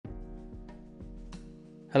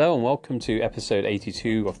Hello and welcome to episode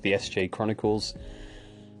 82 of the SJ Chronicles.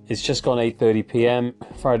 It's just gone 8:30 p.m,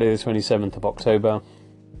 Friday the 27th of October.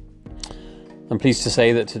 I'm pleased to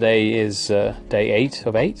say that today is day 8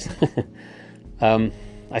 of 8.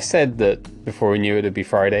 I said that before we knew it'd be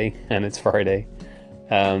Friday, and it's Friday.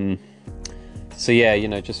 So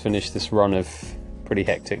yeah, just finished this run of pretty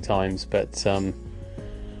hectic times, but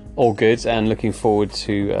all good, and looking forward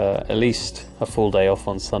to at least a full day off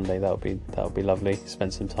on Sunday. That would be lovely.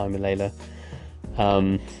 Spend some time with Layla.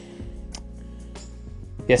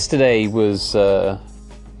 Yesterday was a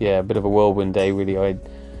bit of a whirlwind day, really. I'm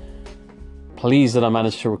pleased that I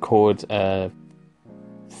managed to record a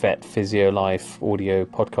Vet Physio Life audio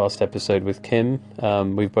podcast episode with Kim.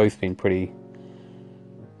 We've both been pretty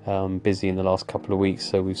busy in the last couple of weeks,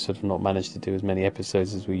 so we've sort of not managed to do as many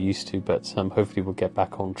episodes as we used to, but hopefully we'll get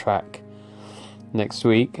back on track next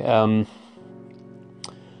week.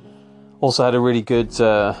 Also had a really good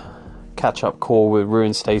catch-up call with Rue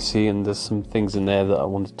and Stacey, and there's some things in there that I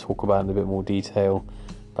want to talk about in a bit more detail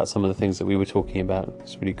about some of the things that we were talking about.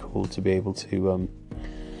 It's really cool to be able to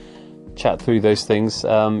chat through those things.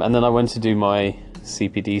 And then I went to do my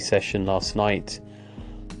CPD session last night.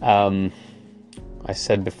 I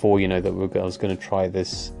said before, that I was going to try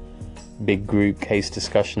this big group case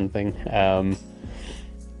discussion thing,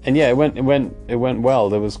 and yeah, it went well.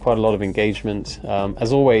 There was quite a lot of engagement.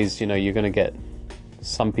 As always, you're going to get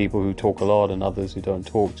some people who talk a lot and others who don't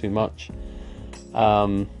talk too much.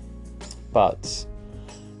 But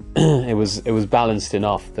it was balanced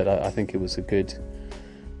enough that I think it was a good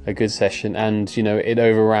session. And it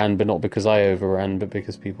overran, but not because I overran, but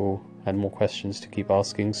because people had more questions to keep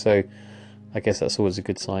asking. So I guess that's always a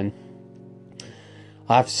good sign.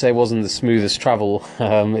 I have to say it wasn't the smoothest travel.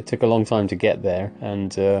 It took a long time to get there,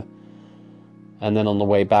 and then on the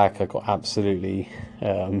way back I got absolutely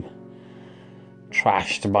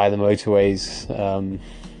trashed by the motorways.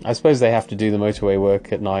 I suppose they have to do the motorway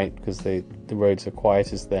work at night because the roads are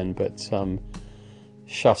quietest then, but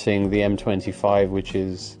shutting the M25, which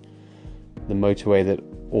is the motorway that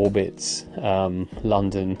orbits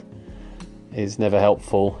London, is never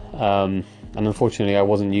helpful. And unfortunately I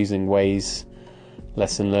wasn't using Waze,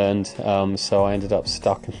 lesson learned, so I ended up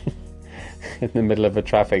stuck in the middle of a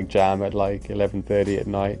traffic jam at like 11:30 at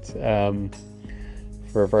night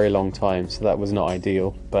for a very long time, so that was not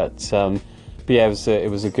ideal, but yeah, it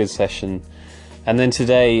was a good session. And then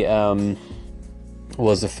today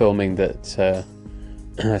was the filming that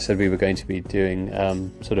I said we were going to be doing,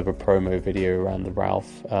 sort of a promo video around the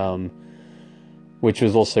Ralph, which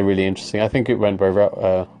was also really interesting. I think it went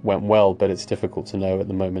well, but it's difficult to know at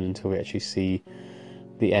the moment until we actually see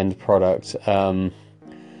the end product.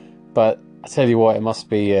 But I tell you what, it must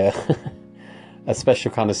be a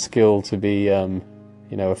special kind of skill to be, a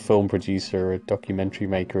film producer or a documentary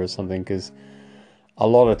maker or something, because a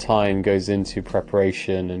lot of time goes into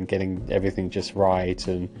preparation and getting everything just right,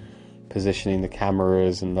 and positioning the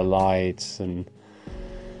cameras and the lights and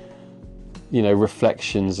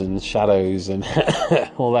reflections and shadows and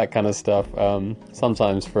all that kind of stuff,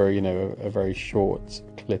 sometimes for a very short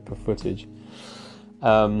clip of footage,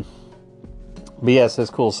 but yes,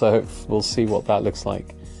 it's cool. So we'll see what that looks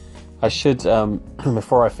like. I should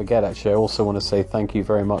before I forget, actually, I also want to say thank you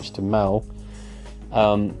very much to Mel.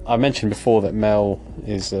 I mentioned before that Mel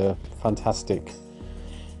is a fantastic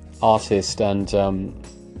artist, and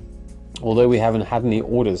although we haven't had any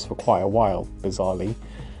orders for quite a while, bizarrely,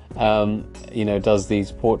 does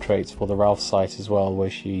these portraits for the Ralph site as well, where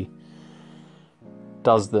she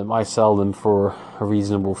does them. I sell them for a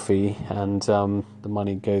reasonable fee, and the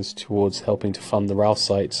money goes towards helping to fund the Ralph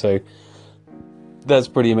site, so that's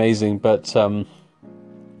pretty amazing. But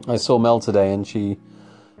I saw Mel today, and she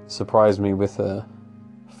surprised me with a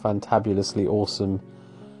fantabulously awesome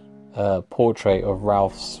portrait of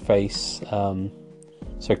Ralph's face,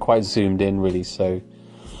 so quite zoomed in, really, so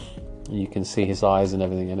you can see his eyes and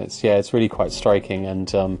everything, and it's really quite striking.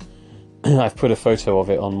 And I've put a photo of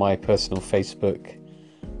it on my personal Facebook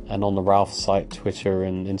and on the Ralph site, Twitter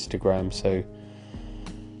and Instagram, so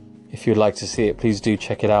if you'd like to see it, please do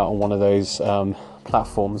check it out on one of those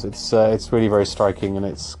platforms. It's really very striking, and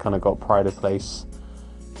it's kind of got pride of place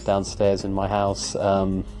downstairs in my house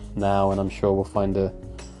now, and I'm sure we'll find a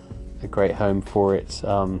great home for it.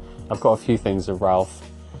 I've got a few things of Ralph,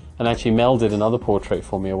 and actually Mel did another portrait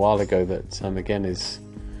for me a while ago that again is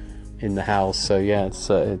in the house, so yeah,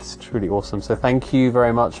 it's truly awesome. So thank you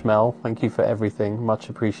very much, Mel. Thank you for everything, much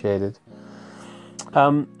appreciated.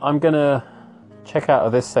 I'm gonna check out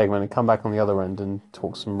of this segment and come back on the other end and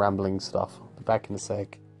talk some rambling stuff. I'll be back in a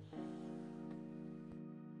sec.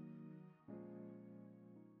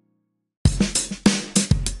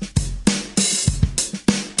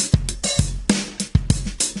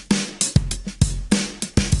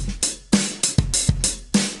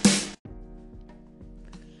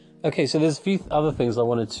 Okay, so there's a few other things I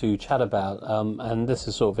wanted to chat about, and this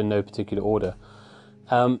is sort of in no particular order.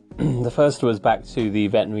 The first was back to the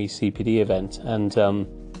veterinary CPD event, and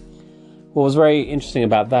what was very interesting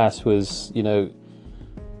about that was, the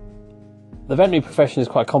veterinary profession is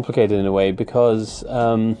quite complicated in a way because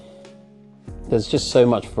there's just so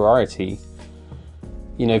much variety.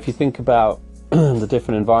 If you think about the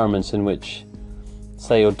different environments in which,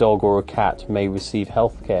 say, your dog or a cat may receive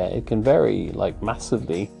healthcare, it can vary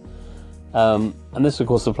massively. And this, of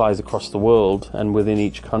course, applies across the world and within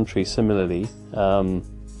each country similarly. So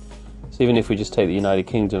even if we just take the United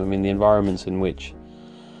Kingdom, the environments in which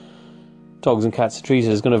dogs and cats are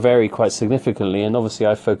treated is going to vary quite significantly. And obviously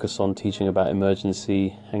I focus on teaching about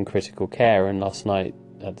emergency and critical care. And last night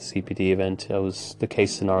at the CPD event, the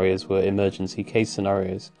case scenarios were emergency case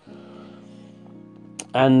scenarios.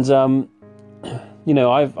 And,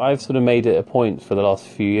 I've sort of made it a point for the last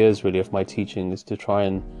few years, really, of my teaching is to try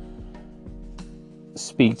and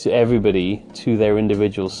speak to everybody to their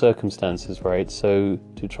individual circumstances, right? So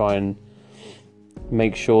to try and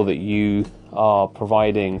make sure that you are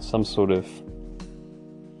providing some sort of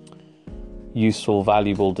useful,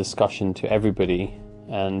 valuable discussion to everybody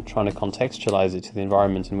and trying to contextualize it to the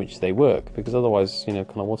environment in which they work, because otherwise,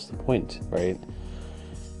 what's the point, right?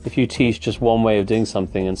 If you teach just one way of doing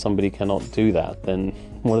something and somebody cannot do that, then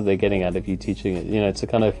what are they getting at if you teaching it? It's a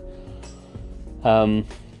kind of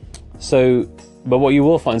but what you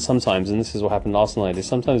will find sometimes, and this is what happened last night, is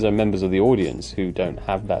sometimes there are members of the audience who don't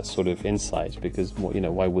have that sort of insight because,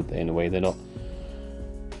 why would they? In a way, they're not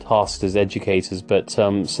tasked as educators, but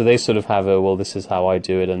so they sort of have this is how I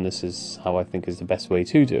do it, and this is how I think is the best way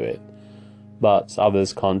to do it. But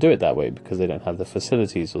others can't do it that way because they don't have the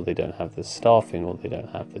facilities, or they don't have the staffing, or they don't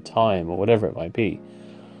have the time, or whatever it might be.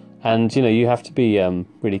 And you have to be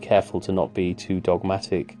really careful to not be too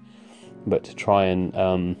dogmatic, but to try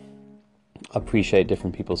and appreciate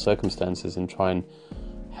different people's circumstances and try and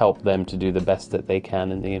help them to do the best that they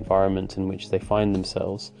can in the environment in which they find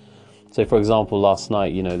themselves. So, for example, last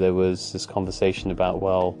night, there was this conversation about,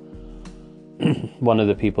 one of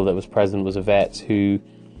the people that was present was a vet who,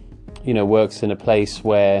 works in a place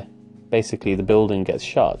where basically the building gets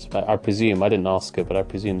shut. I presume, I didn't ask her, but I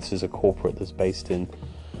presume this is a corporate that's based in,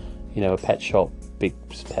 a pet shop, big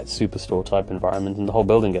pet superstore type environment, and the whole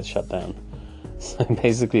building gets shut down. So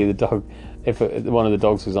basically the dog, if one of the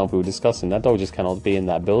dogs, for example, we were discussing, that dog just cannot be in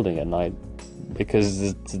that building at night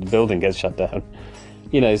because the building gets shut down.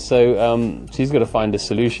 So she's got to find a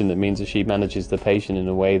solution that means that she manages the patient in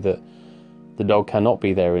a way that the dog cannot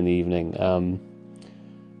be there in the evening.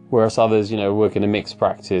 Whereas others, work in a mixed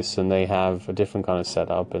practice and they have a different kind of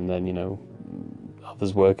setup, and then,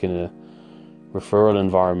 others work in a referral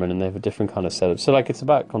environment and they have a different kind of setup. So it's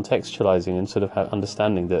about contextualizing and sort of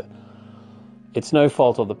understanding that it's no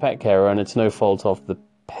fault of the pet carer and it's no fault of the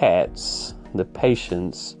pets, the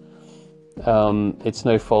patients. It's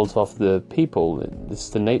no fault of the people.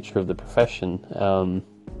 It's the nature of the profession.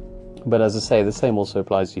 But as I say, the same also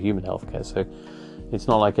applies to human healthcare. So it's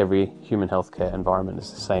not like every human healthcare environment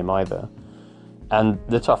is the same either. And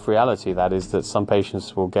the tough reality of that is that some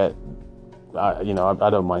patients will get, I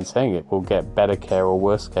don't mind saying it, will get better care or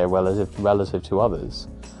worse care relative to others.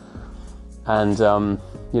 And,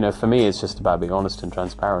 for me, it's just about being honest and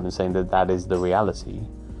transparent and saying that is the reality.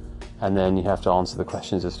 And then you have to answer the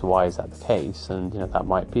questions as to why is that the case. And, that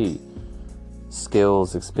might be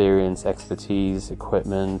skills, experience, expertise,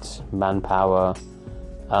 equipment, manpower,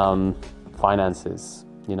 finances,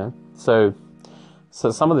 So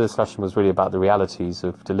some of the discussion was really about the realities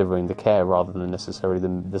of delivering the care rather than necessarily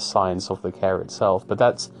the science of the care itself. But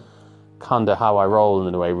that's kind of how I roll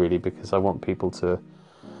in a way, really, because I want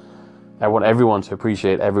everyone to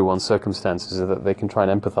appreciate everyone's circumstances so that they can try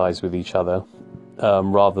and empathize with each other,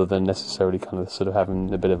 rather than necessarily kind of sort of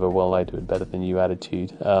having a bit of a, I do it better than you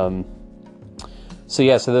attitude. So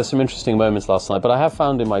there's some interesting moments last night, but I have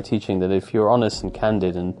found in my teaching that if you're honest and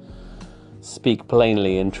candid and speak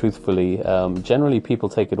plainly and truthfully, generally people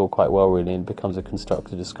take it all quite well, really, and it becomes a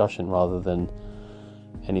constructive discussion rather than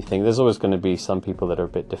anything. There's always going to be some people that are a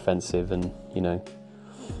bit defensive, and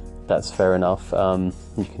that's fair enough.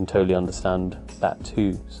 You can totally understand that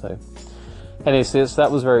too. So anyway, so that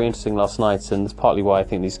was very interesting last night, and it's partly why I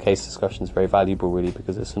think these case discussions are very valuable, really,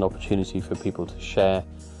 because it's an opportunity for people to share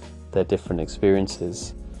their different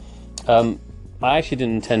experiences. I actually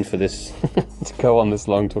didn't intend for this to go on this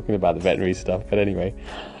long talking about the veterinary stuff, but anyway,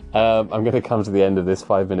 I'm going to come to the end of this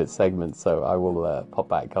 5-minute segment, so I will pop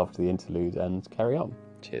back after the interlude and carry on.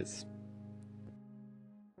 Cheers.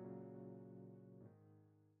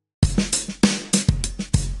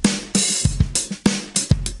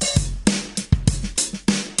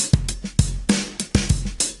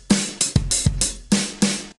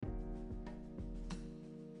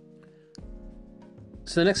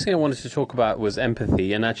 So the next thing I wanted to talk about was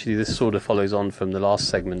empathy, and actually this sort of follows on from the last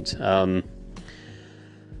segment,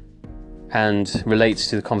 and relates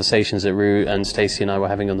to the conversations that Rue and Stacey and I were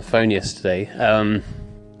having on the phone yesterday.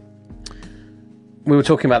 We were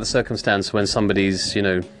talking about the circumstance when somebody's,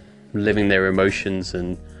 living their emotions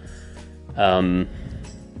and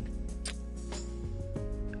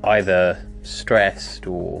either stressed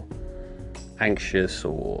or anxious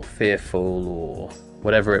or fearful or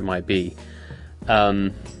whatever it might be.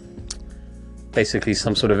 Basically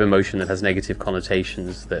some sort of emotion that has negative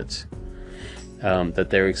connotations that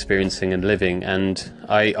they're experiencing and living. And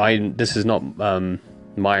I this is not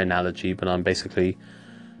my analogy, but I'm basically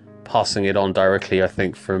passing it on directly, I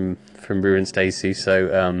think, from Rue and Stacey.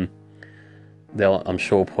 So they'll, I'm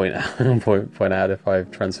sure, point out if I've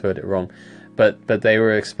transferred it wrong. But they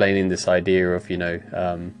were explaining this idea of,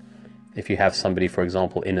 if you have somebody, for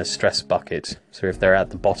example, in a stress bucket, so if they're at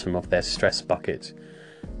the bottom of their stress bucket,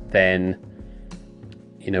 then,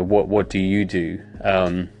 what do you do?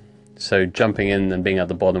 So jumping in and being at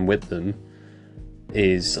the bottom with them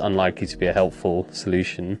is unlikely to be a helpful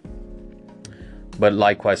solution. But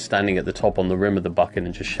likewise, standing at the top on the rim of the bucket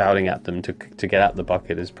and just shouting at them to get out the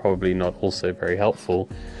bucket is probably not also very helpful.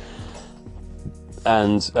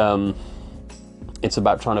 And it's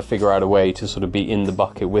about trying to figure out a way to sort of be in the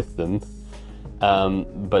bucket with them,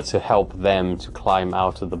 but to help them to climb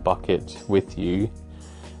out of the bucket with you.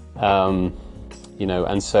 And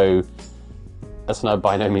so that's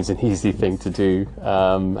by no means an easy thing to do,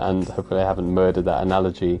 and hopefully I haven't murdered that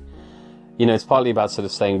analogy. It's partly about sort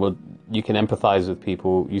of saying, well, you can empathize with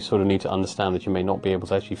people. You sort of need to understand that you may not be able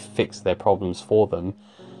to actually fix their problems for them,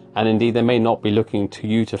 and indeed they may not be looking to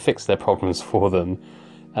you to fix their problems for them.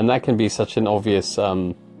 And that can be such an obvious,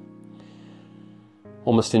 almost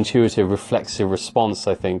intuitive, reflexive response,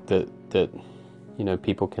 I think, that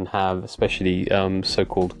people can have, especially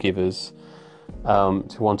so-called givers,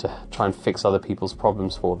 to want to try and fix other people's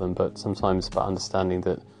problems for them. But sometimes by understanding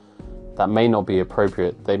that may not be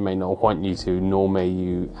appropriate, they may not want you to, nor may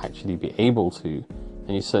you actually be able to.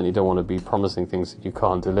 And you certainly don't want to be promising things that you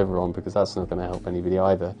can't deliver on, because that's not going to help anybody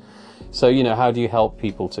either. So, how do you help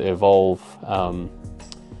people to evolve?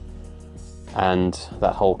 And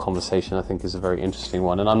that whole conversation, I think, is a very interesting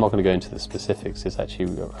one. And I'm not going to go into the specifics. It's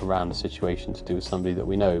actually around a situation to do with somebody that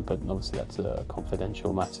we know, but obviously that's a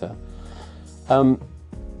confidential matter.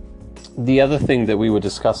 The other thing that we were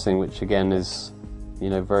discussing, which again is,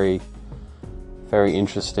 very, very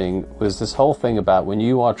interesting, was this whole thing about when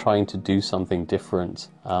you are trying to do something different.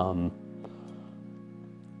 In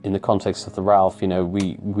the context of the Ralph,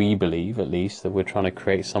 we believe, at least, that we're trying to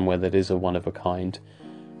create somewhere that is a one of a kind,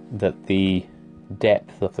 that the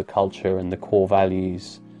depth of the culture and the core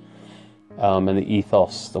values and the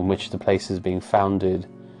ethos on which the place is being founded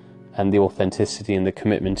and the authenticity and the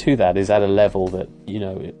commitment to that is at a level that,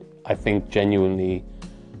 I think genuinely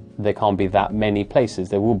there can't be that many places.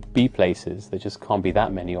 There will be places, there just can't be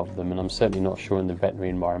that many of them, and I'm certainly not sure in the veterinary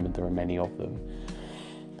environment there are many of them.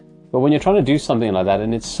 But when you're trying to do something like that,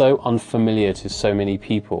 and it's so unfamiliar to so many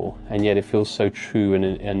people, and yet it feels so true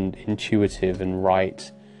and intuitive and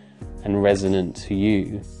right and resonant to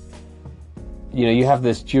you, you have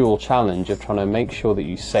this dual challenge of trying to make sure that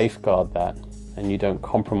you safeguard that and you don't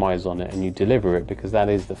compromise on it and you deliver it, because that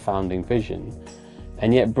is the founding vision,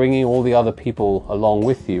 and yet bringing all the other people along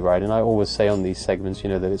with you, right? And I always say on these segments,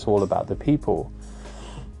 that it's all about the people.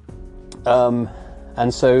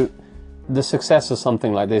 And so the success of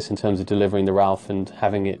something like this in terms of delivering the Ralph and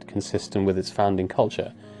having it consistent with its founding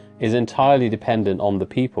culture is entirely dependent on the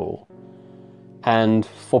people. And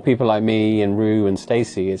for people like me and Rue and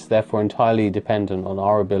Stacey, it's therefore entirely dependent on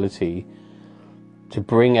our ability to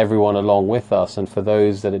bring everyone along with us, and for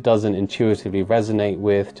those that it doesn't intuitively resonate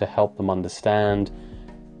with, to help them understand,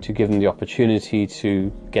 to give them the opportunity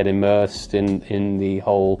to get immersed in the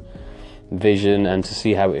whole vision and to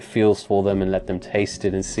see how it feels for them, and let them taste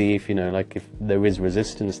it and see if, if there is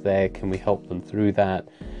resistance there, can we help them through that?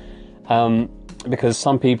 Because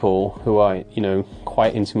some people who are,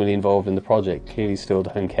 quite intimately involved in the project clearly still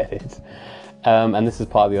don't get it. And this is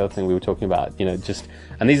part of the other thing we were talking about,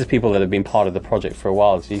 and these are people that have been part of the project for a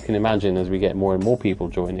while, so you can imagine as we get more and more people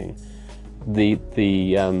joining, the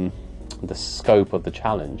scope of the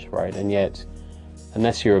challenge, right? And yet,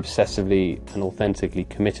 unless you're obsessively and authentically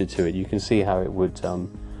committed to it, you can see how it would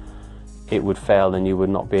fail, and you would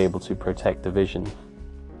not be able to protect the vision.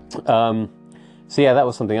 So yeah, that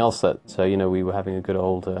was something else that we were having a good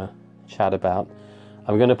old chat about.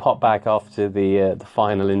 I'm going to pop back after the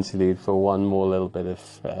final interlude for one more little bit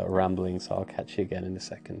of rambling, so I'll catch you again in a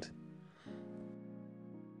second.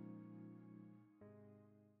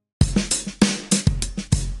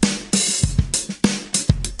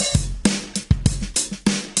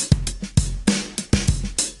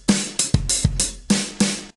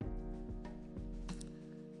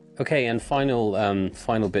 Okay, and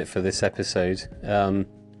final bit for this episode.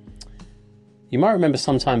 You might remember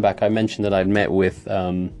some time back I mentioned that I'd met with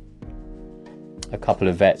a couple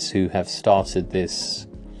of vets who have started this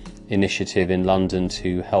initiative in London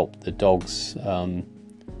to help the dogs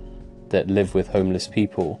that live with homeless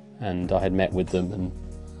people, and I had met with them and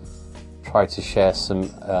tried to share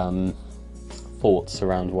some thoughts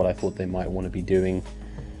around what I thought they might want to be doing.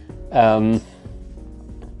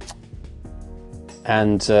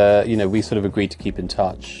 We sort of agreed to keep in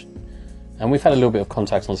touch, and we've had a little bit of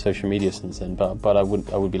contact on social media since then. But I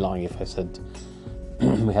would be lying if I said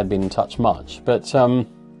we had been in touch much. But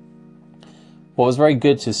what was very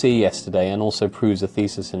good to see yesterday, and also proves a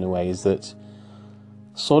thesis in a way, is that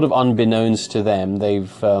sort of unbeknownst to them,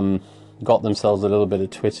 they've got themselves a little bit of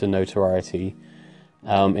Twitter notoriety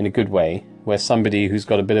in a good way, where somebody who's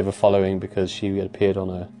got a bit of a following because she appeared on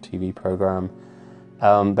a TV program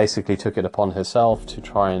basically took it upon herself to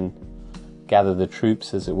try and gather the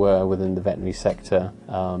troops, as it were, within the veterinary sector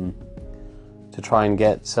to try and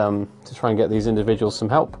get these individuals some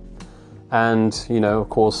help. And of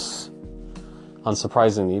course,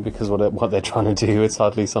 unsurprisingly, because what they're trying to do, it's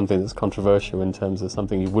hardly something that's controversial in terms of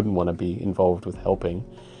something you wouldn't want to be involved with helping.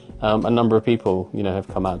 A number of people, have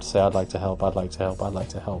come out to say, I'd like to help, I'd like to help, I'd like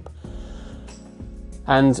to help.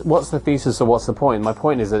 And what's the thesis, or what's the point? My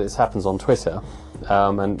point is that it happens on Twitter.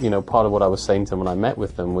 And part of what I was saying to them when I met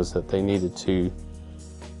with them was that they needed to,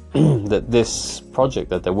 that this project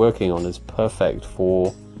that they're working on is perfect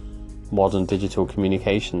for modern digital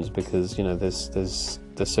communications, because there's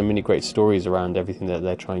so many great stories around everything that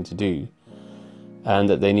they're trying to do, and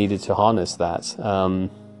that they needed to harness that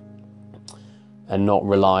and not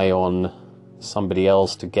rely on somebody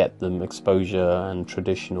else to get them exposure and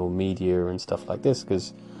traditional media and stuff like this,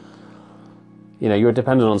 because you're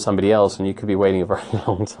dependent on somebody else and you could be waiting a very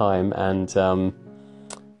long time, and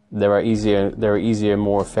there are easier,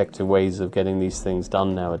 more effective ways of getting these things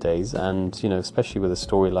done nowadays. And especially with a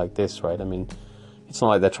story like this, right? I mean, it's not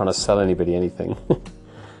like they're trying to sell anybody anything.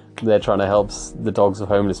 They're trying to help the dogs of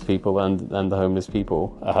homeless people and the homeless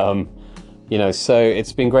people. So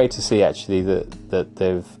it's been great to see actually that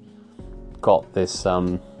they've got this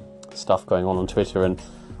stuff going on Twitter, and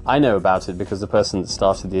I know about it because the person that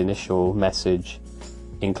started the initial message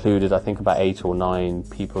included, I think, about 8 or 9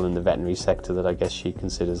 people in the veterinary sector that I guess she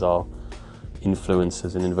considers are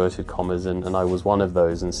influencers in inverted commas, and I was one of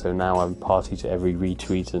those, and so now I'm party to every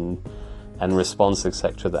retweet and response,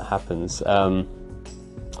 etc., that happens.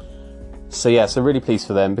 So really pleased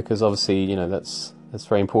for them, because obviously that's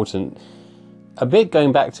very important. A bit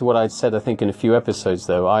going back to what I'd said, I think, in a few episodes,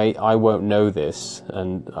 though, I won't know this,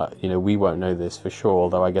 and we won't know this for sure,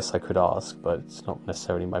 although I guess I could ask, but it's not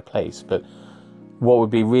necessarily my place. But what would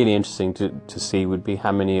be really interesting to see would be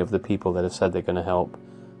how many of the people that have said they're going to help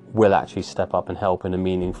will actually step up and help in a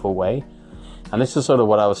meaningful way. And this is sort of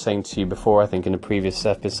what I was saying to you before, I think, in a previous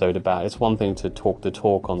episode, about it's one thing to talk the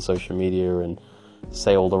talk on social media and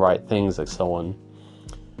say all the right things and so on,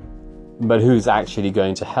 but who's actually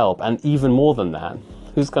going to help? And even more than that,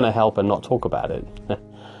 who's going to help and not talk about it?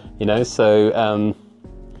 So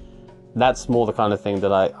that's more the kind of thing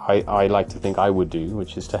that I like to think I would do,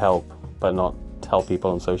 which is to help, but not tell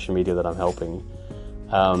people on social media that I'm helping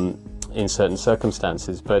in certain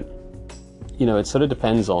circumstances. But it sort of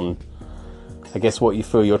depends on, I guess, what you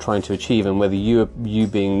feel you're trying to achieve, and whether you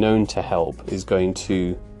being known to help is going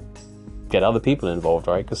to get other people involved,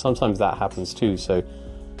 right? Because sometimes that happens too. So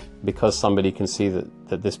because somebody can see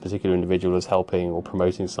that this particular individual is helping or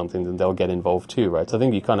promoting something, then they'll get involved too, right? So I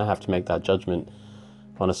think you kind of have to make that judgment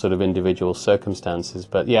on a sort of individual circumstances.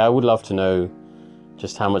 But yeah, I would love to know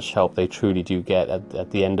just how much help they truly do get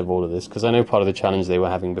at the end of all of this, because I know part of the challenge they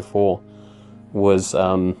were having before was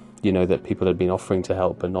that people had been offering to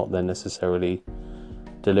help but not then necessarily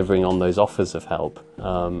delivering on those offers of help,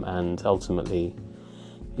 and ultimately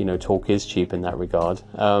talk is cheap in that regard.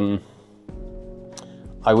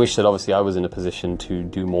 I wish that obviously I was in a position to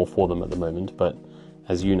do more for them at the moment, but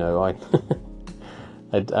as you know,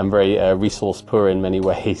 I'm very resource poor in many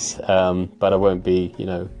ways, but I won't be,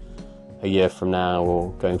 a year from now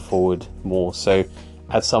or going forward more so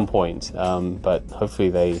at some point, but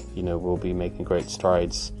hopefully they, will be making great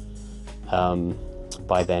strides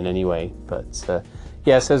by then anyway. But so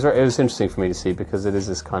it was interesting for me to see, because it is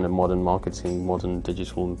this kind of modern marketing, modern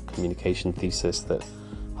digital communication thesis that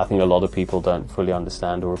I think a lot of people don't fully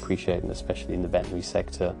understand or appreciate, and especially in the veterinary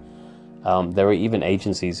sector. There are even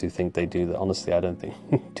agencies who think they do that. Honestly, I don't think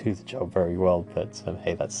do the job very well, but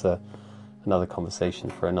hey, that's another conversation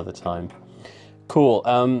for another time. Cool.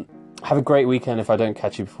 Have a great weekend if I don't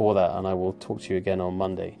catch you before that, and I will talk to you again on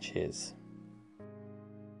Monday. Cheers.